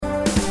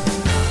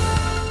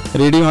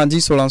Radio ਹਾਂਜੀ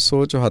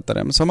 1674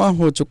 M ਸਮਾਂ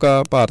ਹੋ ਚੁੱਕਾ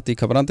ਭਾਰਤੀ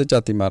ਖਬਰਾਂ ਤੇ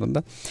ਝਾਤੀ ਮਾਰਨ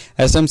ਦਾ।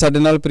 ਇਸ ਟਾਈਮ ਸਾਡੇ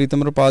ਨਾਲ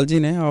ਪ੍ਰੀਤਮ ਰੁਪਾਲ ਜੀ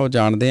ਨੇ। ਆਓ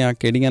ਜਾਣਦੇ ਹਾਂ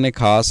ਕਿਹੜੀਆਂ ਨੇ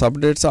ਖਾਸ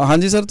ਅਪਡੇਟਸ।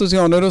 ਹਾਂਜੀ ਸਰ, ਤੁਸੀਂ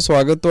ਆਉਂਦੇ ਰਹੋ।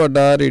 ਸਵਾਗਤ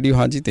ਤੁਹਾਡਾ ਰੇਡੀਓ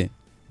ਹਾਂਜੀ ਤੇ।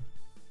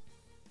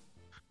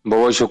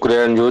 ਬਹੁਤ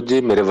ਸ਼ੁਕਰੀਆ ਅਨਜੋਤ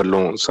ਜੀ, ਮੇਰੇ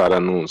ਵੱਲੋਂ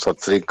ਸਾਰਿਆਂ ਨੂੰ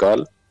ਸਤਿ ਸ੍ਰੀ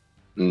ਅਕਾਲ।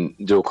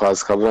 ਜੋ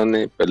ਖਾਸ ਖਬਰਾਂ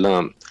ਨੇ,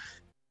 ਪਹਿਲਾਂ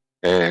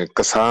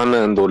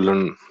ਕਿਸਾਨ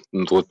ਅੰਦੋਲਨ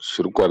ਤੋਂ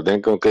ਸ਼ੁਰੂ ਕਰਦੇ ਹਾਂ,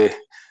 ਕਿਉਂਕਿ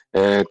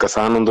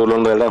ਕਿਸਾਨ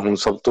ਅੰਦੋਲਨ ਦਾ ਜਿਹੜਾ ਹੁਣ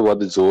ਸਭ ਤੋਂ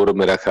ਵੱਧ ਜ਼ੋਰ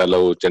ਮੇਰਾ ਖਿਆਲ ਆ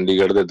ਉਹ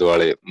ਚੰਡੀਗੜ੍ਹ ਦੇ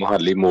ਦੁਆਲੇ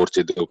ਮੁਹਾਲੀ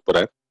ਮੋਰਚੇ ਦੇ ਉੱਪਰ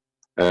ਹੈ।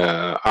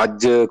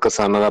 ਅੱਜ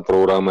ਕਿਸਾਨਾਂ ਦਾ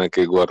ਪ੍ਰੋਗਰਾਮ ਹੈ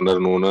ਕਿ ਗਵਰਨਰ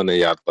ਨੂੰ ਉਹਨਾਂ ਨੇ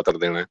ਯਾਦ ਪੱਤਰ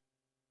ਦੇਣਾ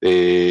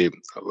ਤੇ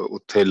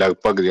ਉੱਥੇ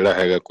ਲਗਭਗ ਜਿਹੜਾ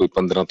ਹੈਗਾ ਕੋਈ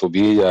 15 ਤੋਂ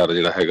 20,000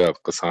 ਜਿਹੜਾ ਹੈਗਾ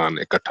ਕਿਸਾਨ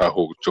ਇਕੱਠਾ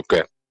ਹੋ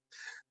ਚੁੱਕਿਆ।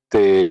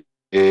 ਤੇ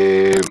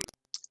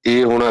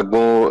ਇਹ ਹੁਣ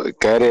ਅੱਗੋਂ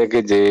ਕਹਿ ਰਿਹਾ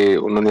ਕਿ ਜੇ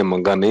ਉਹਨਾਂ ਦੀਆਂ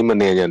ਮੰਗਾਂ ਨਹੀਂ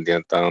ਮੰਨੀਆਂ ਜਾਂਦੀਆਂ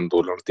ਤਾਂ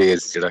ਅੰਦੋਲਨ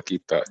ਤੇਜ਼ ਜਿਹੜਾ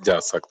ਕੀਤਾ ਜਾ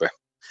ਸਕਦਾ।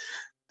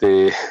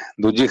 ਤੇ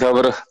ਦੂਜੀ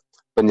ਖਬਰ,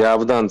 ਪੰਜਾਬ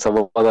ਵਿਧਾਨ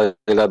ਸਭਾ ਦਾ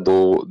ਜਿਹੜਾ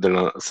 2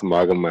 ਦਿਨ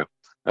ਸਮਾਗਮ ਹੈ,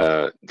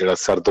 ਜਿਹੜਾ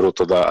ਸਰਦ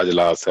ਰੁੱਤ ਦਾ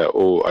ਅਜਲਾਸ ਹੈ,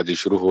 ਉਹ ਅੱਜ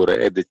ਸ਼ੁਰੂ ਹੋ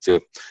ਰਿਹਾ। ਇਹਦੇ 'ਚ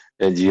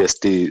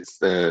GST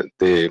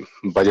ਤੇ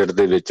ਬਜਟ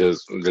ਦੇ ਵਿੱਚ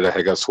ਜਿਹੜਾ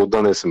ਹੈਗਾ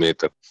ਸੋਧਾਂ ਦੇ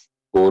ਸਮੇਤ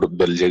ਹੋਰ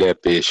ਬਿੱਲ ਜਿਹੜੇ ਆ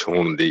ਪੇਸ਼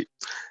ਹੋਣ ਦੀ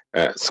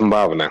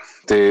ਸੰਭਾਵਨਾ।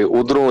 ਤੇ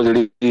ਉਧਰੋਂ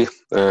ਜਿਹੜੀ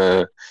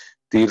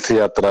ਤੀਰਥ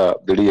ਯਾਤਰਾ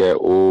ਜਿਹੜੀ ਹੈ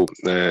ਉਹ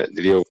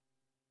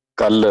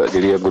ਕੱਲ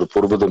ਜਿਹੜੀ ਹੈ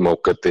ਗੁਰਪੁਰਬ ਦੇ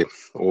ਮੌਕੇ ਤੇ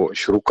ਉਹ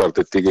ਸ਼ੁਰੂ ਕਰ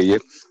ਦਿੱਤੀ ਗਈ ਹੈ।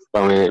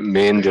 ਭਾਵੇਂ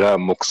ਮੇਨ ਜਿਹੜਾ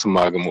ਮੁੱਖ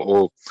ਸਮਾਗਮ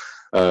ਉਹ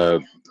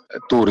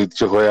ਧੂਰੀ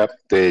 'ਚ ਹੋਇਆ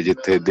ਤੇ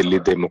ਜਿੱਥੇ ਦਿੱਲੀ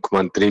ਦੇ ਮੁੱਖ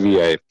ਮੰਤਰੀ ਵੀ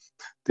ਆਏ,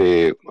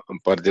 ਤੇ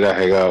ਪਰ ਜਿਹੜਾ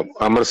ਹੈਗਾ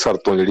ਅੰਮ੍ਰਿਤਸਰ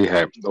ਤੋਂ ਜਿਹੜੀ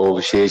ਹੈ ਉਹ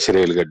ਵਿਸ਼ੇਸ਼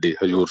ਰੇਲ ਗੱਡੀ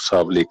ਹਜ਼ੂਰ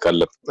ਸਾਹਿਬ ਲਈ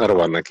ਕੱਲ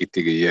ਰਵਾਨਾ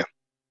ਕੀਤੀ ਗਈ ਹੈ।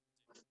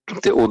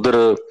 ਤੇ ਉਧਰ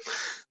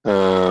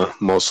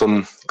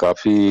ਮੌਸਮ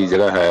ਕਾਫੀ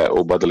ਜਿਹੜਾ ਹੈ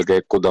ਉਹ ਬਦਲ ਗਿਆ,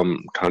 ਇੱਕੋ ਦਮ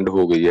ਠੰਡ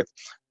ਹੋ ਗਈ ਹੈ।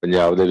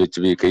 ਪੰਜਾਬ ਦੇ ਵਿੱਚ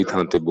ਵੀ ਕਈ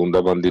ਥਾਂ ਤੇ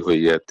ਬੂੰਦਾਬਾਂਦੀ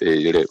ਹੋਈ ਹੈ ਤੇ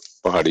ਜਿਹੜੇ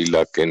ਪਹਾੜੀ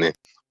ਇਲਾਕੇ ਨੇ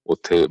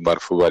ਉੱਥੇ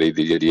ਬਰਫ਼ਬਾਰੀ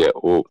ਦੀ ਜਿਹੜੀ ਹੈ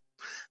ਉਹ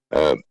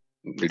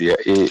ਜਿਹੜੀ ਹੈ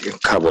ਇਹ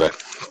ਖਬਰ ਹੈ।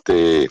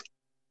 ਤੇ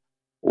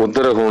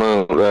ਉਧਰ ਹੁਣ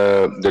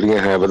ਜਿਹੜੀਆਂ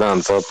ਹੈ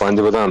ਵਿਧਾਨ ਸਭਾ 5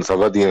 ਵਿਧਾਨ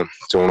ਸਭਾ ਦੀਆਂ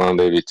ਚੋਣਾਂ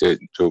ਦੇ ਵਿੱਚ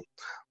ਜੋ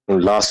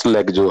ਹੁਣ ਲਾਸਟ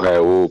ਲੈਗ ਜੋ ਹੈ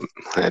ਉਹ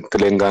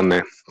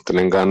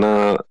ਤੇਲੰਗਾਨਾ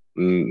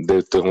ਦੇ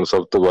ਉੱਤੇ ਹੁਣ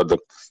ਸਭ ਤੋਂ ਵੱਧ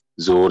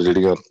ਜ਼ੋਰ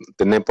ਜਿਹੜੀਆਂ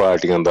ਤਿੰਨੇ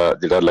ਪਾਰਟੀਆਂ ਦਾ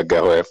ਜਿਹੜਾ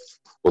ਲੱਗਿਆ ਹੋਇਆ।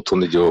 ਉੱਥੋਂ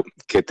ਦੀ ਜੋ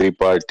ਖੇਤਰੀ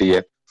ਪਾਰਟੀ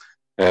ਹੈ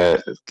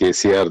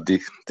KCR ਦੀ,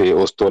 ਤੇ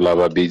ਉਸ ਤੋਂ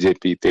ਇਲਾਵਾ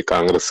BJP ਤੇ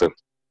ਕਾਂਗਰਸ।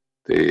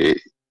 ਤੇ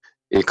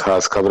ਇਹ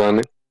ਖਾਸ ਖਬਰਾਂ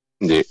ਨੇ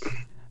ਜੀ।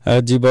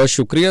 ਜੀ ਬਹੁਤ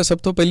ਸ਼ੁਕਰੀਆ। ਸਭ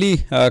ਤੋਂ ਪਹਿਲੀ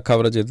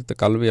ਖਬਰ ਜਿਹਦੇ 'ਤੇ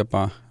ਕੱਲ੍ਹ ਵੀ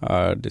ਆਪਾਂ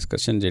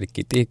ਡਿਸਕਸ਼ਨ ਜਿਹੜੀ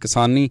ਕੀਤੀ,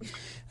 ਕਿਸਾਨੀ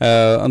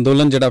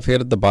ਅੰਦੋਲਨ ਜਿਹੜਾ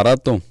ਫਿਰ ਦੁਬਾਰਾ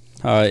ਤੋਂ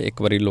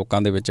ਇੱਕ ਵਾਰੀ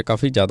ਲੋਕਾਂ ਦੇ ਵਿੱਚ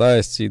ਕਾਫੀ ਜ਼ਿਆਦਾ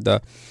ਇਸ ਚੀਜ਼ ਦਾ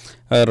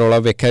ਰੌਲਾ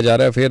ਵੇਖਿਆ ਜਾ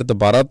ਰਿਹਾ। ਫਿਰ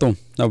ਦੁਬਾਰਾ ਤੋਂ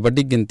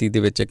ਵੱਡੀ ਗਿਣਤੀ ਦੇ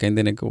ਵਿੱਚ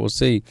ਕਹਿੰਦੇ ਨੇ ਕਿ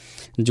ਉਸੇ ਹੀ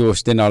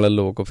ਜੋਸ਼ ਦੇ ਨਾਲ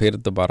ਲੋਕ ਫਿਰ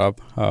ਦੁਬਾਰਾ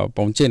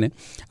ਪਹੁੰਚੇ ਨੇ।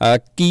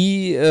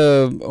 ਕੀ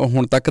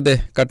ਹੁਣ ਤੱਕ ਦੇ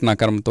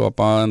ਘਟਨਾਕ੍ਰਮ ਤੋਂ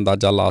ਆਪਾਂ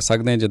ਅੰਦਾਜ਼ਾ ਲਾ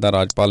ਸਕਦੇ ਹਾਂ, ਜਿੱਦਾਂ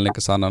ਰਾਜਪਾਲ ਨੇ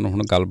ਕਿਸਾਨਾਂ ਨੂੰ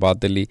ਹੁਣ ਗੱਲਬਾਤ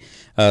ਦੇ ਲਈ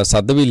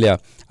ਸੱਦ ਵੀ ਲਿਆ,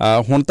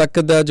 ਹੁਣ ਤੱਕ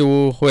ਦਾ ਜੋ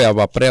ਹੋਇਆ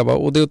ਵਾਪਰਿਆ ਵਾ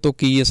ਉਹਦੇ ਉੱਤੋਂ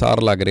ਕੀ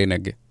ਅਸਾਰ ਲੱਗ ਰਹੇ ਨੇ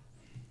ਅੱਗੇ?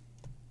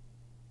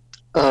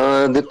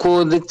 ਦੇਖੋ,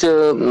 ਉਹਦੇ 'ਚ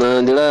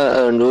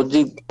ਜਿਹੜਾ ਅਨੁਜ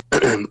ਜੀ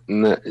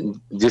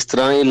ਜਿਸ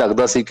ਤਰ੍ਹਾਂ ਇਹ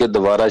ਲੱਗਦਾ ਸੀ ਕਿ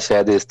ਦੁਬਾਰਾ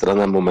ਸ਼ਾਇਦ ਇਸ ਤਰ੍ਹਾਂ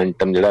ਦਾ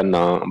ਮੋਮੈਂਟਮ ਜਿਹੜਾ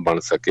ਨਾ ਬਣ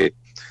ਸਕੇ।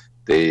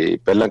 ਤੇ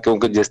ਪਹਿਲਾਂ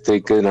ਕਿਉਂਕਿ ਜਿਸ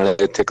ਤਰੀਕੇ ਦੇ ਨਾਲ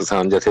ਇੱਥੇ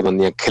ਕਿਸਾਨ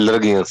ਜਥੇਬੰਦੀਆਂ ਖਿਲਰ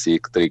ਗਈਆਂ ਸੀ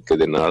ਇੱਕ ਤਰੀਕੇ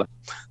ਦੇ ਨਾਲ,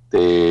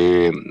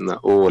 ਤੇ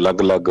ਉਹ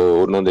ਅਲੱਗ-ਅਲੱਗ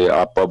ਉਹਨਾਂ ਦੇ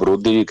ਆਪਾ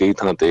ਵਿਰੋਧੀ ਵੀ ਕਈ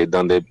ਥਾਂ ਤੇ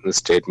ਏਦਾਂ ਦੇ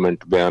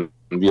ਸਟੇਟਮੈਂਟ ਬਿਆਨ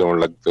ਵੀ ਆਉਣ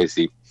ਲੱਗ ਪਏ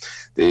ਸੀ।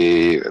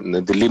 ਤੇ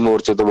ਦਿੱਲੀ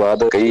ਮੋਰਚੇ ਤੋਂ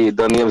ਬਾਅਦ ਕਈ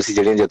ਏਦਾਂ ਦੀਆਂ ਵੀ ਸੀ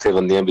ਜਿਹੜੀਆਂ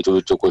ਜਥੇਬੰਦੀਆਂ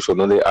ਵਿੱਚੋਂ ਕੁਛ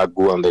ਉਹਨਾਂ ਦੇ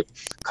ਆਗੂਆਂ ਦੇ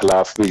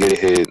ਖਿਲਾਫ ਵੀ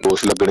ਜਿਹੜੇ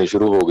ਦੋਸ਼ ਲੱਗਣੇ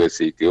ਸ਼ੁਰੂ ਹੋ ਗਏ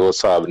ਸੀ ਕਿ ਉਹ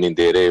ਹਿਸਾਬ ਨਹੀਂ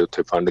ਦੇ ਰਹੇ,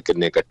 ਉੱਥੇ ਫੰਡ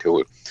ਕਿੰਨੇ ਇਕੱਠੇ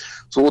ਹੋਏ।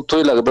 ਸੋ ਉੱਥੋਂ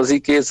ਹੀ ਲੱਗਦਾ ਸੀ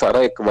ਕਿ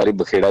ਸਾਰਾ ਇੱਕ ਵਾਰੀ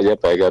ਬਖੇੜਾ ਜਿਹਾ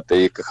ਪੈ ਗਿਆ।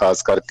 ਤੇ ਇੱਕ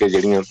ਖਾਸ ਕਰਕੇ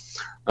ਜਿਹੜੀਆਂ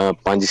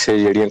 5-6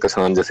 ਜਿਹੜੀਆਂ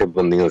ਕਿਸਾਨ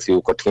ਜਥੇਬੰਦੀਆਂ ਸੀ ਉਹ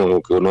ਇਕੱਠੀਆਂ ਹੋ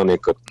ਕੇ ਉਹਨਾਂ ਨੇ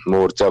ਇੱਕ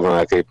ਮੋਰਚਾ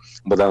ਬਣਾ ਕੇ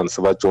ਵਿਧਾਨ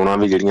ਸਭਾ ਚੋਣਾਂ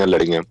ਵੀ ਜਿਹੜੀਆਂ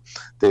ਲੜੀਆਂ।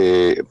 ਤੇ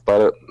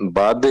ਪਰ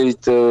ਬਾਅਦ ਦੇ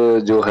ਵਿੱਚ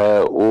ਜੋ ਹੈ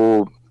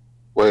ਉਹ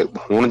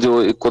ਹੁਣ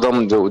ਜੋ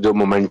ਇੱਕੋਦਮ ਜੋ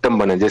ਮੋਮੈਂਟਮ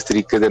ਬਣਿਆ, ਜਿਸ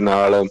ਤਰੀਕੇ ਦੇ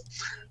ਨਾਲ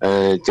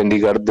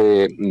ਚੰਡੀਗੜ੍ਹ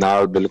ਦੇ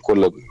ਨਾਲ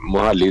ਬਿਲਕੁਲ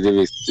ਮੁਹਾਲੀ ਦੇ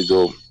ਵਿੱਚ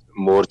ਜੋ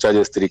ਮੋਰਚਾ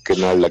ਜਿਸ ਤਰੀਕੇ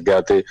ਨਾਲ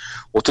ਲੱਗਿਆ, ਤੇ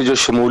ਉੱਥੇ ਜੋ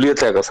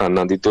ਸ਼ਮੂਲੀਅਤ ਹੈ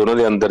ਕਿਸਾਨਾਂ ਦੀ, ਤੇ ਉਹਨਾਂ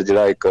ਦੇ ਅੰਦਰ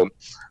ਜਿਹੜਾ ਇੱਕ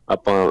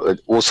ਆਪਾਂ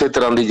ਉਸੇ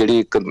ਤਰ੍ਹਾਂ ਦੀ ਜਿਹੜੀ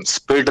ਇੱਕ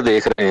ਸਪਿਰਿਟ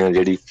ਦੇਖ ਰਹੇ ਹਾਂ,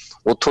 ਜਿਹੜੀ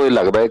ਉੱਥੋਂ ਇਹ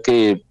ਲੱਗਦਾ ਹੈ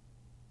ਕਿ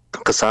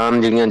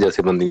ਕਿਸਾਨ ਜਿਹੜੀਆਂ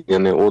ਜਥੇਬੰਦੀਆਂ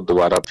ਨੇ ਉਹ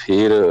ਦੁਬਾਰਾ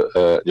ਫੇਰ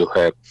ਜੋ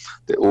ਹੈ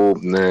ਤੇ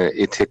ਉਹ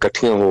ਇੱਥੇ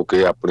ਇਕੱਠੀਆਂ ਹੋ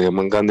ਕੇ ਆਪਣੀਆਂ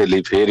ਮੰਗਾਂ ਦੇ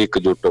ਲਈ ਫੇਰ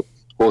ਇਕਜੁੱਟ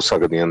ਹੋ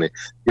ਸਕਦੀਆਂ ਨੇ।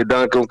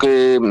 ਜਿੱਦਾਂ ਕਿਉਂਕਿ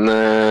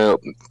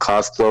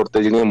ਖਾਸ ਤੌਰ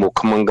ਤੇ ਜਿਹੜੀਆਂ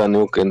ਮੁੱਖ ਮੰਗਾਂ ਨੇ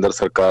ਉਹ ਕੇਂਦਰ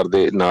ਸਰਕਾਰ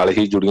ਦੇ ਨਾਲ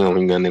ਹੀ ਜੁੜੀਆਂ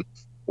ਹੋਈਆਂ ਨੇ,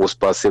 ਉਸ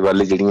ਪਾਸੇ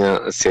ਵੱਲ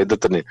ਜਿਹੜੀਆਂ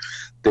ਸਿੱਧਤ ਨੇ।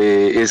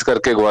 ਤੇ ਇਸ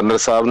ਕਰਕੇ ਗਵਰਨਰ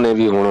ਸਾਹਿਬ ਨੇ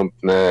ਵੀ ਹੁਣ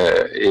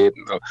ਇਹ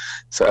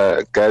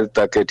ਕਹਿ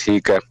ਦਿੱਤਾ ਕਿ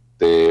ਠੀਕ ਹੈ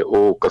ਤੇ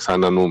ਉਹ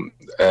ਕਿਸਾਨਾਂ ਨੂੰ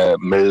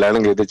ਮਿਲ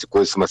ਲੈਣਗੇ, ਇਹਦੇ 'ਚ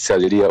ਕੋਈ ਸਮੱਸਿਆ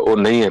ਜਿਹੜੀ ਆ ਉਹ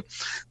ਨਹੀਂ ਹੈ।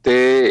 ਤੇ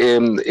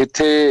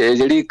ਇੱਥੇ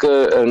ਜਿਹੜੀ ਇੱਕ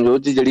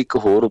ਅਨਜੋਤ ਜੀ ਜਿਹੜੀ ਇੱਕ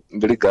ਹੋਰ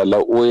ਜਿਹੜੀ ਗੱਲ ਆ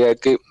ਉਹ ਇਹ ਹੈ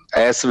ਕਿ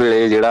ਇਸ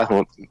ਵੇਲੇ ਜਿਹੜਾ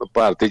ਹੁਣ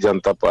ਭਾਰਤੀ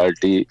ਜਨਤਾ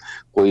ਪਾਰਟੀ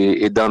ਕੋਈ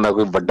ਏਦਾਂ ਦਾ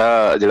ਕੋਈ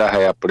ਵੱਡਾ ਜਿਹੜਾ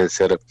ਹੈ ਆਪਣੇ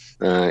ਸਿਰ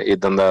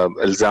ਏਦਾਂ ਦਾ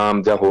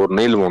ਇਲਜ਼ਾਮ ਜਾਂ ਹੋਰ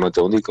ਨਹੀਂ ਲਵਾਉਣਾ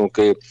ਚਾਹੁੰਦੀ,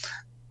 ਕਿਉਂਕਿ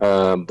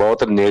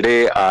ਬਹੁਤ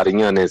ਨੇੜੇ ਆ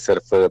ਰਹੀਆਂ ਨੇ।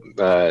 ਸਿਰਫ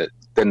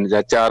 3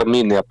 ਜਾਂ 4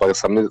 ਮਹੀਨੇ ਆਪਾਂ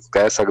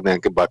ਕਹਿ ਸਕਦੇ ਹਾਂ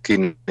ਕਿ ਬਾਕੀ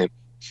ਨੇ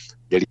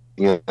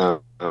ਜਿਹੜੀਆਂ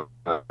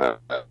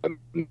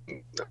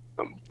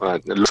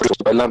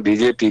ਪਹਿਲਾਂ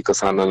BJP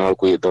ਕਿਸਾਨਾਂ ਨਾਲ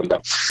ਕੋਈ ਏਦਾਂ ਦਾ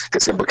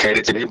ਕਿਸੇ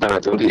ਬਖੇੜੇ 'ਚ ਨਹੀਂ ਪੈਣਾ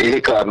ਚਾਹੁੰਦੀ। ਇਹ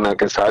ਕਾਰਨ ਆ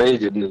ਕਿ ਸਾਰੇ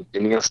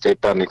ਜਿੰਨੀਆਂ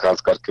ਸਟੇਟਾਂ ਨੇ,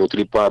 ਖਾਸ ਕਰਕੇ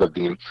ਉੱਤਰੀ ਭਾਰਤ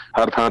ਦੀਆਂ,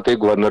 ਹਰ ਥਾਂ ਤੇ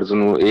ਗਵਰਨਰਸ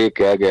ਨੂੰ ਇਹ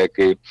ਕਿਹਾ ਗਿਆ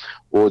ਕਿ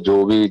ਉਹ ਜੋ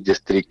ਵੀ ਜਿਸ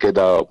ਤਰੀਕੇ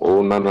ਦਾ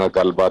ਉਹਨਾਂ ਨਾਲ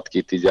ਗੱਲਬਾਤ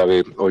ਕੀਤੀ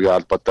ਜਾਵੇ, ਉਹ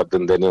ਯਾਦ ਪੱਤਰ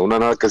ਦਿੰਦੇ ਨੇ, ਉਹਨਾਂ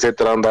ਨਾਲ ਕਿਸੇ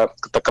ਤਰ੍ਹਾਂ ਦਾ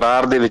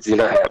ਤਕਰਾਰ ਦੇ ਵਿੱਚ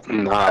ਜਿਹੜਾ ਹੈ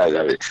ਨਾ ਆਇਆ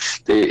ਜਾਵੇ।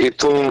 ਤੇ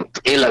ਇੱਥੋਂ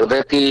ਇਹ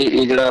ਲੱਗਦਾ ਕਿ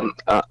ਇਹ ਜਿਹੜਾ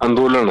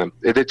ਅੰਦੋਲਨ ਹੈ,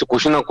 ਇਹਦੇ 'ਚ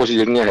ਕੁਛ ਨਾ ਕੁਛ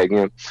ਜਿਹੜੀਆਂ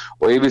ਹੈਗੀਆਂ,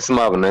 ਉਹ ਇਹ ਵੀ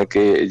ਸੰਭਾਵਨਾ ਹੈ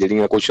ਕਿ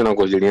ਜਿਹੜੀਆਂ ਕੁਛ ਨਾ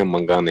ਕੁਛ ਜਿਹੜੀਆਂ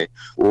ਮੰਗਾਂ ਨੇ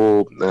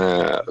ਉਹ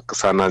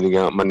ਕਿਸਾਨਾਂ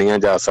ਦੀਆਂ ਮੰਨੀਆਂ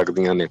ਜਾ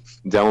ਸਕਦੀਆਂ ਨੇ,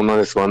 ਜਾਂ ਉਹਨਾਂ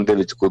ਦੇ ਸੰਬੰਧ ਦੇ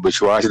ਵਿੱਚ ਕੋਈ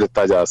ਵਿਸ਼ਵਾਸ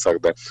ਦਿੱਤਾ ਜਾ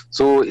ਸਕਦਾ।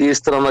 ਸੋ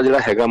ਇਸ ਤਰ੍ਹਾਂ ਦਾ ਜਿਹੜਾ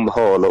ਹੈਗਾ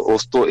ਮਾਹੌਲ,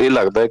 ਉਸ ਤੋਂ ਇਹ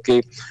ਲੱਗਦਾ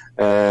ਕਿ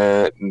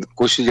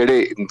ਕੁਛ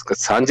ਜਿਹੜੇ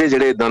ਸਾਂਝੇ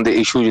ਜਿਹੜੇ ਏਦਾਂ ਦੇ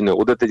ਇਸ਼ੂਜ਼ ਨੇ,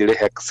 ਉਹਦੇ ਤੇ ਜਿਹੜੇ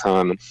ਹੈ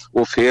ਕਿਸਾਨ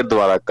ਉਹ ਫੇਰ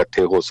ਦੁਬਾਰਾ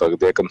ਇਕੱਠੇ ਹੋ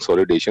ਸਕਦੇ ਆ,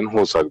 ਕੰਸੋਲੀਡੇਸ਼ਨ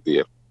ਹੋ ਸਕਦੀ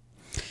ਹੈ।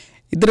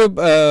 ਇੱਧਰ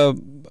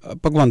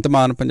ਭਗਵੰਤ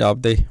ਮਾਨ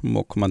ਪੰਜਾਬ ਦੇ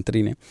ਮੁੱਖ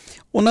ਮੰਤਰੀ ਨੇ,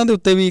 ਉਹਨਾਂ ਦੇ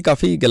ਉੱਤੇ ਵੀ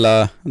ਕਾਫੀ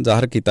ਗਿਲਾ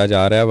ਜ਼ਾਹਰ ਕੀਤਾ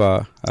ਜਾ ਰਿਹਾ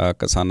ਵਾ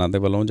ਕਿਸਾਨਾਂ ਦੇ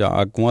ਵੱਲੋਂ ਜਾਂ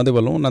ਆਗੂਆਂ ਦੇ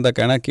ਵੱਲੋਂ। ਉਹਨਾਂ ਦਾ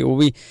ਕਹਿਣਾ ਕਿ ਉਹ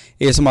ਵੀ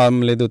ਇਸ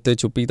ਮਾਮਲੇ ਦੇ ਉੱਤੇ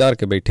ਚੁੱਪੀ ਧਾਰ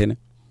ਕੇ ਬੈਠੇ ਨੇ।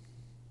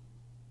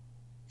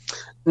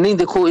 ਨਹੀਂ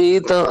ਦੇਖੋ,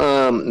 ਇਹ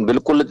ਤਾਂ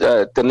ਬਿਲਕੁਲ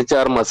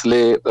 3-4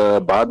 ਮਸਲੇ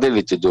ਬਾਅਦ ਦੇ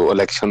ਵਿੱਚ, ਜੋ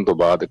ਇਲੈਕਸ਼ਨ ਤੋਂ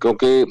ਬਾਅਦ,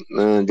 ਕਿਉਂਕਿ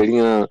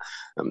ਜਿਹੜੀਆਂ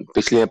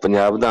ਪਿਛਲੀਆਂ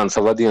ਪੰਜਾਬ ਵਿਧਾਨ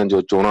ਸਭਾ ਦੀਆਂ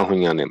ਜੋ ਚੋਣਾਂ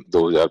ਹੋਈਆਂ ਨੇ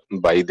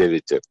 2022 ਦੇ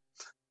ਵਿੱਚ,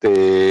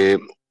 ਤੇ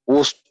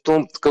ਉਸ ਤੋਂ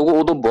ਕਿਉਂਕਿ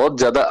ਉਦੋਂ ਬਹੁਤ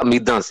ਜ਼ਿਆਦਾ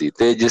ਉਮੀਦਾਂ ਸੀ,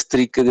 ਤੇ ਜਿਸ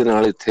ਤਰੀਕੇ ਦੇ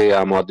ਨਾਲ ਇੱਥੇ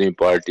ਆਮ ਆਦਮੀ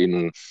ਪਾਰਟੀ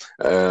ਨੂੰ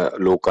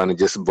ਲੋਕਾਂ ਨੇ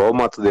ਜਿਸ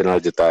ਬਹੁਮਤ ਦੇ ਨਾਲ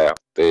ਜਿਤਾਇਆ,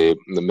 ਤੇ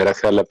ਮੇਰਾ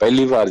ਖਿਆਲ ਹੈ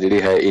ਪਹਿਲੀ ਵਾਰ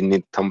ਜਿਹੜੀ ਹੈ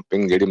ਇੰਨੀ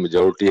ਥੰਪਿੰਗ ਜਿਹੜੀ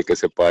ਮੈਜੋਰਿਟੀ ਹੈ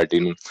ਕਿਸੇ ਪਾਰਟੀ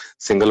ਨੂੰ,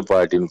 ਸਿੰਗਲ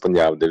ਪਾਰਟੀ ਨੂੰ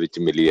ਪੰਜਾਬ ਦੇ ਵਿੱਚ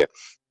ਮਿਲੀ ਹੈ।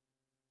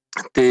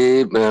 ਤੇ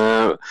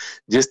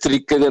ਜਿਸ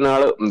ਤਰੀਕੇ ਦੇ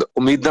ਨਾਲ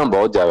ਉਮੀਦਾਂ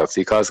ਬਹੁਤ ਜ਼ਿਆਦਾ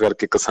ਸੀ, ਖਾਸ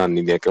ਕਰਕੇ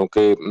ਕਿਸਾਨੀ ਦੀਆਂ,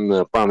 ਕਿਉਂਕਿ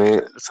ਭਾਵੇਂ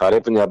ਸਾਰੇ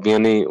ਪੰਜਾਬੀਆਂ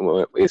ਨੇ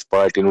ਇਸ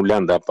ਪਾਰਟੀ ਨੂੰ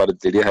ਲਿਆਂਦਾ, ਪਰ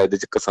ਜਿਹੜੀ ਹੈ ਇਹਦੇ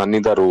 'ਚ ਕਿਸਾਨੀ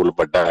ਦਾ ਰੋਲ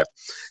ਵੱਡਾ ਹੈ,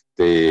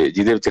 ਤੇ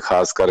ਜਿਹਦੇ ਵਿੱਚ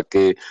ਖਾਸ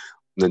ਕਰਕੇ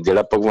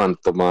ਜਿਹੜਾ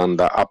ਭਗਵੰਤ ਮਾਨ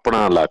ਦਾ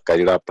ਆਪਣਾ ਇਲਾਕਾ,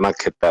 ਜਿਹੜਾ ਆਪਣਾ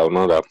ਖਿੱਤਾ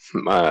ਉਹਨਾਂ ਦਾ,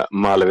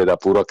 ਮਾਲਵੇ ਦਾ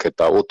ਪੂਰਾ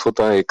ਖਿੱਤਾ, ਉੱਥੋਂ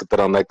ਤਾਂ ਇੱਕ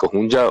ਤਰ੍ਹਾਂ ਦਾ ਇੱਕ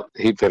ਹੁੰਝਾ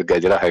ਹੀ ਫਿਰ ਗਿਆ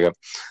ਜਿਹੜਾ ਹੈਗਾ,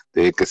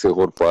 ਤੇ ਕਿਸੇ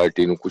ਹੋਰ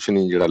ਪਾਰਟੀ ਨੂੰ ਕੁਛ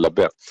ਨਹੀਂ ਜਿਹੜਾ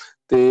ਲੱਭਿਆ।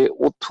 ਤੇ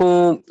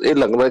ਉੱਥੋਂ ਇਹ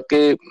ਲੱਗਦਾ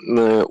ਕਿ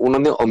ਉਹਨਾਂ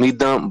ਦੀਆਂ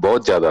ਉਮੀਦਾਂ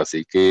ਬਹੁਤ ਜ਼ਿਆਦਾ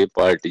ਸੀ ਕਿ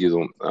ਪਾਰਟੀ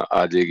ਜਦੋਂ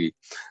ਆ ਜਾਏਗੀ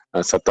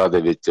ਸੱਤਾ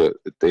ਦੇ ਵਿੱਚ,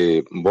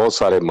 ਤੇ ਬਹੁਤ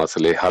ਸਾਰੇ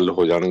ਮਸਲੇ ਹੱਲ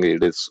ਹੋ ਜਾਣਗੇ,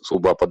 ਜਿਹੜੇ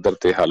ਸੂਬਾ ਪੱਧਰ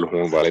ਤੇ ਹੱਲ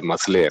ਹੋਣ ਵਾਲੇ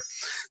ਮਸਲੇ ਆ।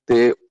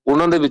 ਤੇ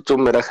ਉਹਨਾਂ ਦੇ ਵਿੱਚੋਂ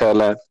ਮੇਰਾ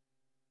ਖਿਆਲ ਹੈ,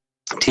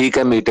 ਠੀਕ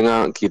ਹੈ,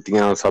 ਮੀਟਿੰਗਾਂ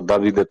ਕੀਤੀਆਂ, ਸੱਦਾ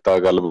ਵੀ ਦਿੱਤਾ,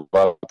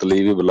 ਗੱਲਬਾਤ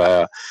ਲਈ ਵੀ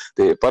ਬੁਲਾਇਆ,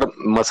 ਤੇ ਪਰ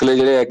ਮਸਲੇ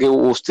ਜਿਹੜੇ ਹੈਗੇ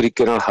ਉਹ ਉਸ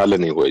ਤਰੀਕੇ ਨਾਲ ਹੱਲ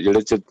ਨਹੀਂ ਹੋਏ।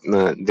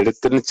 ਜਿਹੜੇ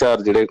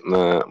 3-4 ਜਿਹੜੇ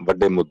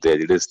ਵੱਡੇ ਮੁੱਦੇ ਆ,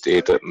 ਜਿਹੜੇ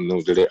ਸਟੇਟ ਨੂੰ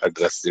ਜਿਹੜੇ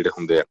ਐਡਰੈਸ ਜਿਹੜੇ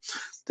ਹੁੰਦੇ ਆ,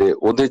 ਤੇ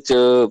ਉਹਦੇ 'ਚ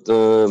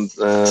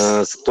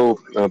ਸਭ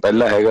ਤੋਂ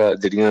ਪਹਿਲਾਂ ਹੈਗਾ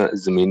ਜਿਹੜੀਆਂ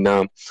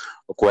ਜ਼ਮੀਨਾਂ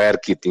ਅਕਵਾਇਰ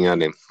ਕੀਤੀਆਂ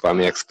ਨੇ,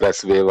 ਭਾਵੇਂ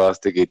ਐਕਸਪ੍ਰੈਸ-ਵੇ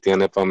ਵਾਸਤੇ ਕੀਤੀਆਂ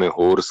ਨੇ, ਭਾਵੇਂ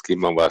ਹੋਰ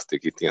ਸਕੀਮਾਂ ਵਾਸਤੇ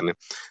ਕੀਤੀਆਂ ਨੇ,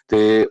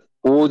 ਤੇ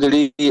ਉਹ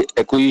ਜਿਹੜੀ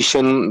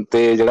ਐਕੁਇਸ਼ਨ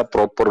ਤੇ ਜਿਹੜਾ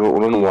ਪ੍ਰੋਪਰ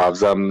ਉਹਨਾਂ ਨੂੰ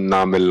ਮੁਆਵਜ਼ਾ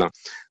ਨਾ ਮਿਲਣਾ।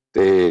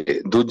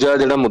 ਤੇ ਦੂਜਾ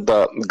ਜਿਹੜਾ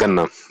ਮੁੱਦਾ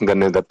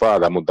ਗੰਨੇ ਦਾ ਭਾਅ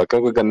ਦਾ ਮੁੱਦਾ,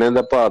 ਕਿਉਂਕਿ ਗੰਨੇ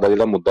ਦਾ ਭਾਅ ਦਾ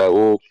ਜਿਹੜਾ ਮੁੱਦਾ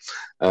ਉਹ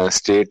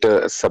ਸਟੇਟ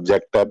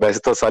ਸਬਜੈਕਟ ਹੈ। ਵੈਸੇ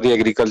ਤਾਂ ਸਾਰੀ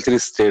ਐਗਰੀਕਲਚਰ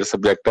ਸਟੇਟ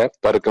ਸਬਜੈਕਟ ਹੈ,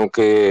 ਪਰ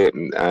ਕਿਉਂਕਿ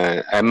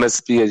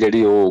MSP ਹੈ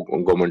ਜਿਹੜੀ ਉਹ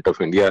ਗਵਰਨਮੈਂਟ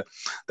ਆਫ ਇੰਡੀਆ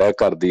ਤੈਅ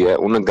ਕਰਦੀ ਹੈ,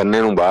 ਉਹਨੇ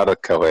ਗੰਨੇ ਨੂੰ ਬਾਹਰ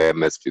ਰੱਖਿਆ ਹੋਇਆ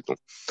MSP ਤੋਂ।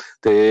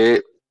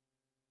 ਤੇ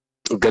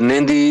ਗੰਨੇ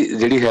ਦੀ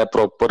ਜਿਹੜੀ ਹੈ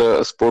ਪ੍ਰੋਪਰ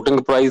ਸਪੋਰਟਿੰਗ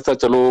ਪ੍ਰਾਈਸ ਤਾਂ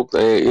ਚਲੋ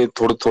ਇਹ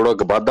ਥੋੜਾ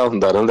ਵਾਧਾ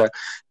ਹੁੰਦਾ ਰਹਿੰਦਾ,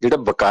 ਜਿਹੜਾ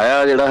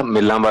ਬਕਾਇਆ ਜਿਹੜਾ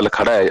ਮਿੱਲਾਂ ਵੱਲ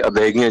ਖੜਾ ਹੈ,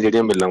 ਅਦਾਇਗੀਆਂ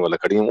ਜਿਹੜੀਆਂ ਮਿੱਲਾਂ ਵੱਲ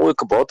ਖੜੀਆਂ, ਉਹ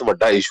ਇੱਕ ਬਹੁਤ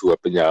ਵੱਡਾ ਇਸ਼ੂ ਹੈ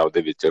ਪੰਜਾਬ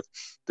ਦੇ ਵਿੱਚ।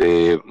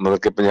 ਤੇ ਮਤਲਬ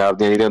ਕਿ ਪੰਜਾਬ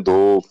ਦੀਆਂ ਜਿਹੜੀਆਂ 2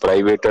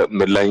 ਪ੍ਰਾਈਵੇਟ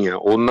ਮਿੱਲਾਂ ਹੀ ਆ,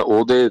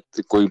 ਉਹਦੇ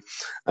ਕੋਈ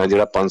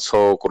ਜਿਹੜਾ 500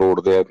 ਕਰੋੜ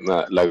ਦੇ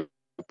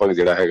ਲਗਭਗ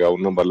ਜਿਹੜਾ ਹੈਗਾ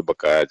ਉਹਨਾਂ ਵੱਲ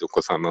ਬਕਾਇਆ ਜੋ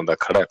ਕਿਸਾਨਾਂ ਦਾ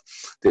ਖੜਾ,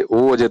 ਤੇ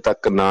ਉਹ ਅਜੇ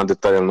ਤੱਕ ਨਾ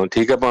ਦਿੱਤਾ ਜਾਣਾ।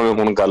 ਠੀਕ ਹੈ, ਭਾਵੇਂ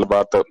ਹੁਣ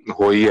ਗੱਲਬਾਤ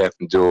ਹੋਈ ਹੈ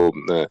ਜੋ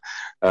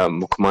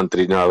ਮੁੱਖ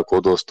ਮੰਤਰੀ ਨਾਲ,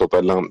 ਉਸ ਤੋਂ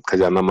ਪਹਿਲਾਂ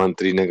ਖਜ਼ਾਨਾ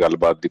ਮੰਤਰੀ ਨੇ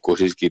ਗੱਲਬਾਤ ਦੀ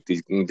ਕੋਸ਼ਿਸ਼ ਕੀਤੀ,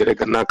 ਜਿਹੜੇ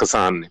ਗੰਨਾ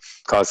ਕਿਸਾਨ ਨੇ,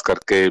 ਖਾਸ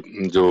ਕਰਕੇ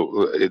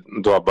ਜੋ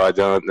ਦੁਆਬਾ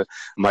ਜਾਂ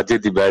ਮਾਝੇ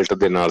ਦੀ ਬੈਲਟ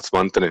ਦੇ ਨਾਲ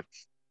ਸੰਬੰਧ ਨੇ,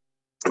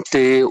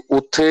 ਤੇ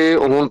ਉੱਥੇ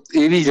ਹੁਣ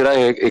ਇਹ ਵੀ ਜਿਹੜਾ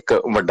ਇੱਕ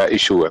ਵੱਡਾ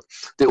ਇਸ਼ੂ ਹੈ।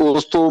 ਤੇ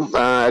ਉਸ ਤੋਂ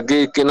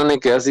ਅੱਗੇ ਇੱਕ ਇਹਨਾਂ ਨੇ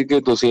ਕਿਹਾ ਸੀ ਕਿ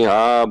ਤੁਸੀਂ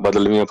ਆਹ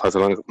ਬਦਲਵੀਆਂ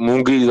ਫਸਲਾਂ,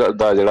 ਮੂੰਗੀ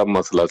ਦਾ ਜਿਹੜਾ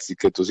ਮਸਲਾ ਸੀ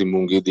ਕਿ ਤੁਸੀਂ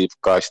ਮੂੰਗੀ ਦੀ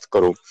ਕਾਸ਼ਤ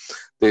ਕਰੋ,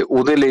 ਤੇ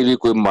ਉਹਦੇ ਲਈ ਵੀ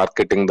ਕੋਈ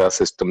ਮਾਰਕੀਟਿੰਗ ਦਾ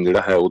ਸਿਸਟਮ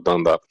ਜਿਹੜਾ ਹੈ ਉਦਾਂ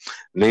ਦਾ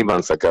ਨਹੀਂ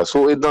ਬਣ ਸਕਿਆ।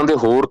 ਸੋ ਇਦਾਂ ਦੇ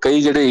ਹੋਰ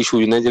ਕਈ ਜਿਹੜੇ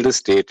ਇਸ਼ੂਜ਼ ਨੇ ਜਿਹੜੇ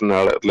ਸਟੇਟ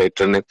ਨਾਲ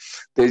ਰਿਲੇਟਡ ਨੇ।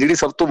 ਤੇ ਜਿਹੜੀ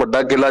ਸਭ ਤੋਂ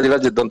ਵੱਡਾ ਗਿਲਾ ਜਿਹੜਾ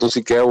ਜਿੱਦਾਂ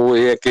ਤੁਸੀਂ ਕਿਹਾ ਉਹ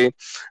ਇਹ ਹੈ ਕਿ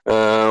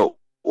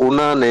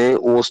ਉਹਨਾਂ ਨੇ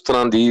ਉਸ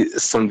ਤਰ੍ਹਾਂ ਦੀ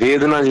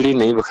ਸੰਵੇਦਨਾ ਜਿਹੜੀ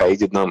ਨਹੀਂ ਵਿਖਾਈ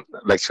ਜਿੱਦਾਂ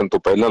ਇਲੈਕਸ਼ਨ ਤੋਂ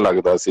ਪਹਿਲਾਂ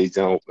ਲੱਗਦਾ ਸੀ,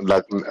 ਜਾਂ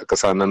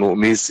ਕਿਸਾਨਾਂ ਨੂੰ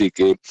ਉਮੀਦ ਸੀ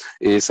ਕਿ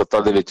ਇਹ ਸੱਤਾ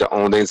ਦੇ ਵਿੱਚ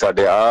ਆਉਂਦੇ ਹੀ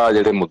ਸਾਡੇ ਆਹ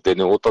ਜਿਹੜੇ ਮੁੱਦੇ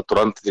ਨੇ ਉਹ ਤਾਂ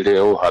ਤੁਰੰਤ ਜਿਹੜੇ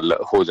ਉਹ ਹੱਲ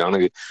ਹੋ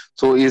ਜਾਣਗੇ।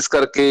 ਸੋ ਇਸ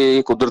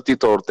ਕਰਕੇ ਕੁਦਰਤੀ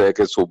ਤੌਰ ਤੇ ਹੈ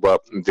ਕਿ ਸੂਬਾ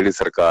ਜਿਹੜੀ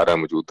ਸਰਕਾਰ ਹੈ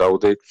ਮੌਜੂਦਾ,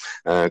 ਉਹਦੇ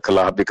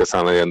ਖਿਲਾਫ ਵੀ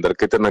ਕਿਸਾਨਾਂ ਦੇ ਅੰਦਰ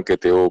ਕਿਤੇ ਨਾ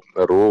ਕਿਤੇ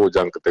ਉਹ ਰੋਹ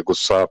ਜਾਂ ਕਿਤੇ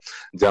ਗੁੱਸਾ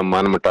ਜਾਂ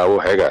ਮਨ ਮੁਟਾਵ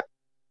ਹੈਗਾ।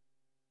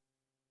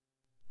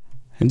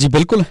 ਜੀ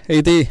ਬਿਲਕੁਲ,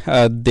 ਇਹ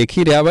ਤਾਂ ਦੇਖ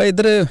ਹੀ ਰਿਹਾ ਵਾ।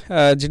 ਇੱਧਰ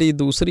ਜਿਹੜੀ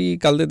ਦੂਸਰੀ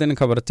ਕੱਲ੍ਹ ਦੇ ਦਿਨ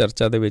ਖਬਰ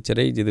ਚਰਚਾ ਦੇ ਵਿੱਚ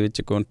ਰਹੀ, ਜਿਹਦੇ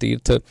ਵਿੱਚ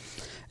ਤੀਰਥ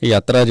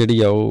ਯਾਤਰਾ ਜਿਹੜੀ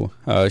ਆ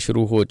ਉਹ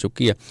ਸ਼ੁਰੂ ਹੋ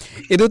ਚੁੱਕੀ ਆ।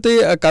 ਇਹਦੇ ਉੱਤੇ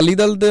ਅਕਾਲੀ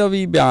ਦਲ ਦਾ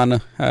ਵੀ ਬਿਆਨ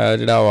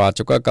ਜਿਹੜਾ ਉਹ ਆ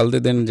ਚੁੱਕਾ। ਕੱਲ੍ਹ ਦੇ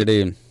ਦਿਨ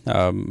ਜਿਹੜੇ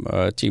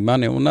ਚੀਮਾ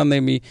ਨੇ ਉਹਨਾਂ ਨੇ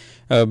ਵੀ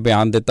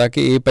ਬਿਆਨ ਦਿੱਤਾ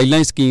ਕਿ ਇਹ ਪਹਿਲਾਂ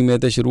ਹੀ ਸਕੀਮ ਇਹ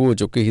ਤਾਂ ਸ਼ੁਰੂ ਹੋ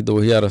ਚੁੱਕੀ ਸੀ,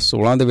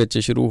 2016 ਦੇ ਵਿੱਚ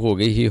ਸ਼ੁਰੂ ਹੋ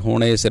ਗਈ ਸੀ,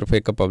 ਹੁਣ ਇਹ ਸਿਰਫ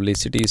ਇੱਕ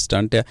ਪਬਲਿਸਿਟੀ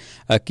ਸਟੰਟ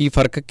ਆ। ਕੀ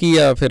ਫਰਕ ਕੀ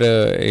ਆ ਫਿਰ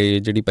ਇਹ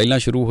ਜਿਹੜੀ ਪਹਿਲਾਂ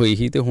ਸ਼ੁਰੂ ਹੋਈ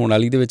ਸੀ ਅਤੇ ਹੁਣ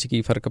ਵਾਲੀ ਦੇ ਵਿੱਚ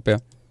ਕੀ ਫਰਕ ਪਿਆ?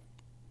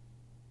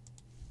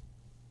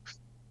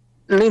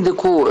 ਨਹੀਂ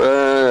ਦੇਖੋ,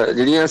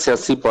 ਜਿਹੜੀਆਂ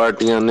ਸਿਆਸੀ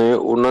ਪਾਰਟੀਆਂ ਨੇ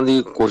ਉਹਨਾਂ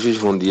ਦੀ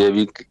ਕੋਸ਼ਿਸ਼ ਹੁੰਦੀ ਹੈ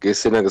ਵੀ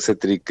ਕਿਸੇ ਨਾ ਕਿਸੇ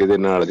ਤਰੀਕੇ ਦੇ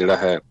ਨਾਲ ਜਿਹੜਾ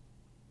ਹੈ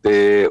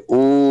ਤੇ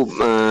ਉਹ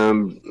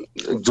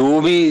ਜੋ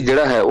ਵੀ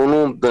ਜਿਹੜਾ ਹੈ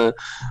ਉਹਨੂੰ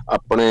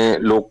ਆਪਣੇ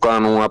ਲੋਕਾਂ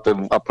ਨੂੰ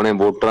ਆਪਣੇ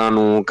ਵੋਟਰਾਂ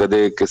ਨੂੰ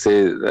ਕਦੇ ਕਿਸੇ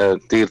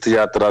ਤੀਰਥ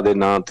ਯਾਤਰਾ ਦੇ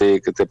ਨਾਂ ਤੇ,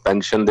 ਕਿਤੇ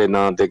ਪੈਨਸ਼ਨ ਦੇ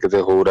ਨਾਂ ਤੇ,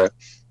 ਕਿਤੇ ਹੋਰ ਹੈ,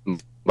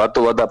 ਵੱਧ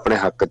ਤੋਂ ਵੱਧ ਆਪਣੇ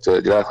ਹੱਕ 'ਚ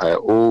ਜਿਹੜਾ ਹੈ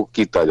ਉਹ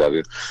ਕੀਤਾ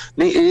ਜਾਵੇ।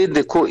 ਨਹੀਂ, ਇਹ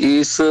ਦੇਖੋ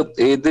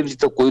ਇਹਦੇ ਵਿੱਚ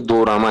ਤਾਂ ਕੋਈ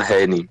ਦੋ ਰਾਵਾਂ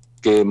ਹੈ ਨਹੀਂ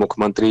ਕਿ ਮੁੱਖ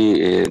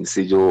ਮੰਤਰੀ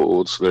ਸੀ ਜੋ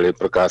ਉਸ ਵੇਲੇ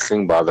ਪ੍ਰਕਾਸ਼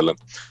ਸਿੰਘ ਬਾਦਲ,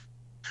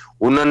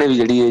 ਉਹਨਾਂ ਨੇ ਵੀ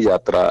ਜਿਹੜੀ ਇਹ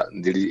ਯਾਤਰਾ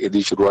ਜਿਹੜੀ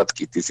ਇਹਦੀ ਸ਼ੁਰੂਆਤ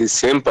ਕੀਤੀ ਸੀ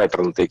ਸੇਮ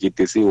ਪੈਟਰਨ ਤੇ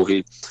ਕੀਤੀ ਸੀ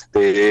ਉਹੀ।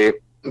 ਤੇ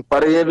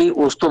ਪਰ ਇਹ ਵੀ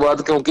ਉਸ ਤੋਂ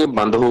ਬਾਅਦ ਕਿਉਂਕਿ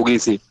ਬੰਦ ਹੋ ਗਈ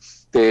ਸੀ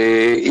ਤੇ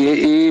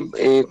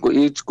ਇਹ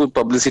ਕੋਈ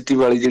ਪਬਲਿਸਿਟੀ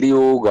ਵਾਲੀ ਜਿਹੜੀ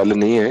ਉਹ ਗੱਲ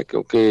ਨਹੀਂ ਹੈ,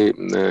 ਕਿਉਂਕਿ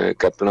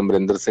ਕੈਪਟਨ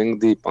ਅਮਰਿੰਦਰ ਸਿੰਘ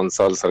ਦੀ 5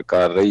 ਸਾਲ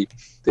ਸਰਕਾਰ ਰਹੀ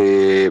ਤੇ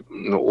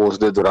ਉਸ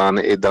ਦੇ ਦੌਰਾਨ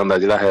ਏਦਾਂ ਦਾ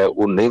ਜਿਹੜਾ ਹੈ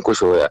ਉਹ ਨਹੀਂ ਕੁਝ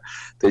ਹੋਇਆ।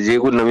 ਤੇ ਜੇ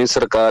ਕੋਈ ਨਵੀਂ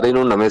ਸਰਕਾਰ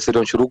ਇਹਨੂੰ ਨਵੇਂ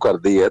ਸਿਰੋਂ ਸ਼ੁਰੂ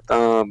ਕਰਦੀ ਹੈ ਤਾਂ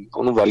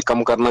ਉਹਨੂੰ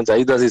ਵੈਲਕਮ ਕਰਨਾ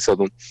ਚਾਹੀਦਾ ਸੀ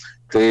ਸਗੋਂ।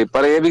 ਤੇ